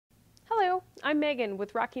I'm Megan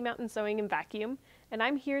with Rocky Mountain Sewing and Vacuum, and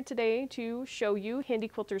I'm here today to show you Handi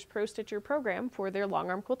Quilter's Prostitcher program for their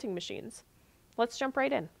long arm quilting machines. Let's jump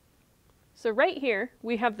right in. So right here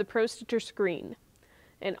we have the Prostitcher screen,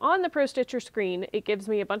 and on the Prostitcher screen it gives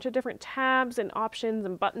me a bunch of different tabs and options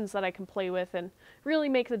and buttons that I can play with and really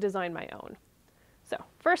make the design my own. So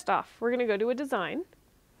first off, we're going to go to a design.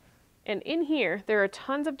 And in here, there are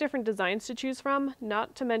tons of different designs to choose from,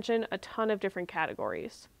 not to mention a ton of different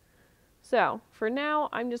categories. So for now,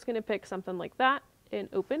 I'm just going to pick something like that and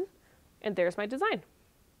open, and there's my design.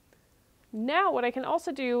 Now what I can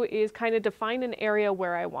also do is kind of define an area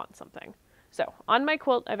where I want something. So on my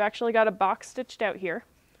quilt, I've actually got a box stitched out here.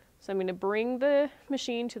 So I'm going to bring the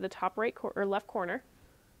machine to the top right or left corner,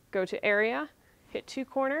 go to area, hit 2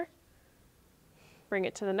 corner, bring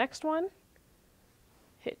it to the next one,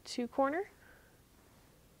 hit 2 corner,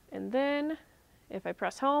 and then if I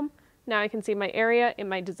press home, now I can see my area in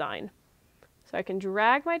my design. So I can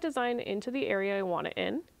drag my design into the area I want it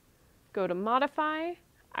in, go to modify.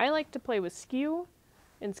 I like to play with skew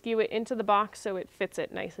and skew it into the box so it fits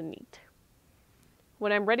it nice and neat.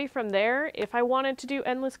 When I'm ready from there, if I wanted to do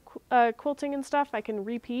endless quilting and stuff, I can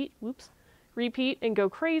repeat and go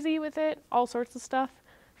crazy with it, all sorts of stuff.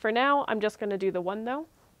 For now, I'm just going to do the one though.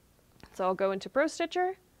 So I'll go into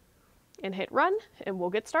Prostitcher and hit run, and we'll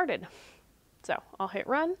get started. So I'll hit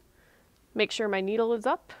run, make sure my needle is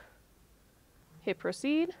up, hit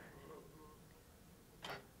proceed,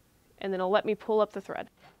 and then it'll let me pull up the thread.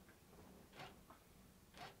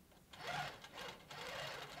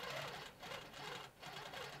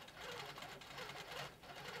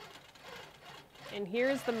 And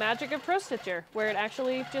here's the magic of Prostitcher, where it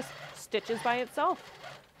actually just stitches by itself.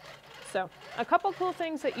 So a couple cool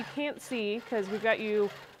things that you can't see, because we've got you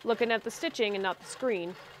looking at the stitching and not the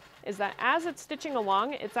screen, is that as it's stitching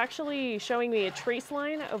along, it's actually showing me a trace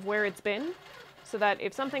line of where it's been, so that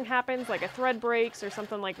if something happens, like a thread breaks or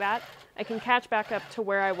something like that, I can catch back up to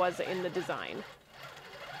where I was in the design.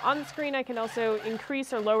 On the screen, I can also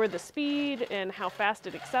increase or lower the speed and how fast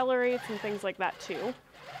it accelerates and things like that too.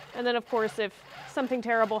 And then of course, if something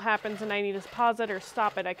terrible happens and I need to pause it or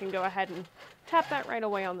stop it, I can go ahead and tap that right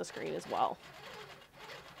away on the screen as well.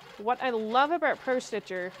 What I love about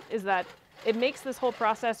Prostitcher is that it makes this whole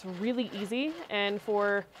process really easy, and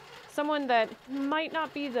for someone that might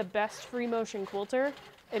not be the best free motion quilter,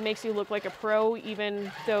 it makes you look like a pro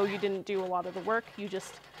even though you didn't do a lot of the work. You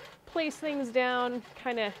just place things down,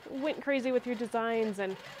 kind of went crazy with your designs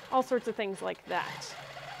and all sorts of things like that.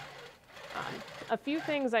 A few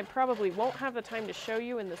things I probably won't have the time to show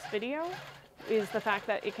you in this video is the fact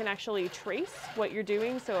that it can actually trace what you're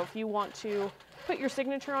doing. So if you want to put your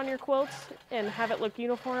signature on your quilts and have it look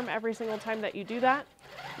uniform every single time that you do that,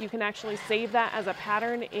 you can actually save that as a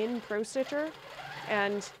pattern in Prostitcher,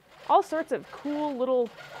 and all sorts of cool little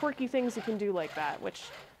quirky things you can do like that, which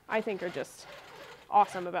I think are just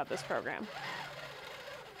awesome about this program.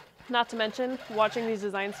 Not to mention, watching these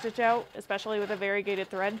designs stitch out, especially with a variegated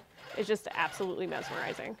thread, is just absolutely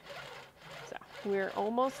mesmerizing. So we're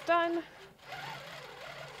almost done.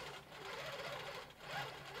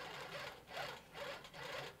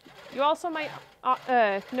 You also might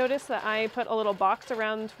notice that I put a little box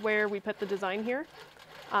around where we put the design here.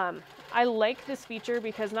 I like this feature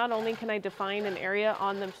because not only can I define an area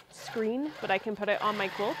on the screen, but I can put it on my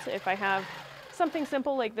quilt if I have something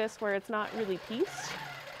simple like this where it's not really pieced.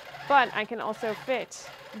 But I can also fit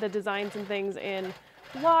the designs and things in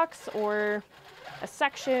blocks or a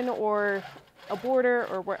section or a border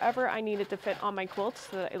or wherever I need it to fit on my quilt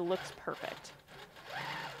so that it looks perfect.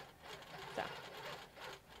 So,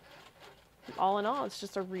 all in all, it's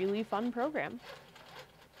just a really fun program.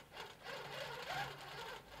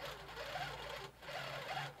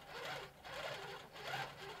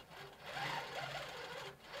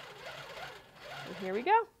 And here we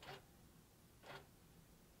go.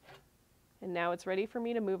 And now it's ready for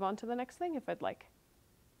me to move on to the next thing if I'd like.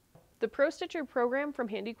 The Prostitcher program from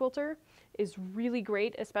Handi Quilter is really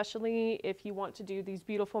great, especially if you want to do these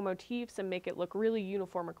beautiful motifs and make it look really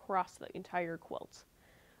uniform across the entire quilt.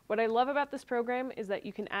 What I love about this program is that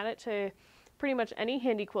you can add it to pretty much any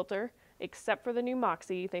Handi Quilter except for the new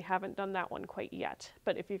Moxie. They haven't done that one quite yet.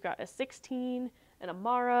 But if you've got a 16, an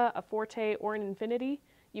Amara, a Forte, or an Infinity,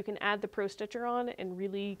 you can add the Prostitcher on and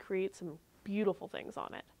really create some beautiful things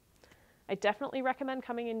on it. I definitely recommend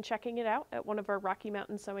coming and checking it out at one of our Rocky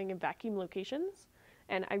Mountain Sewing and Vacuum locations.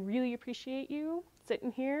 And I really appreciate you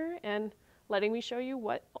sitting here and letting me show you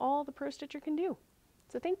what all the Prostitcher can do.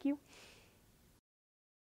 So thank you.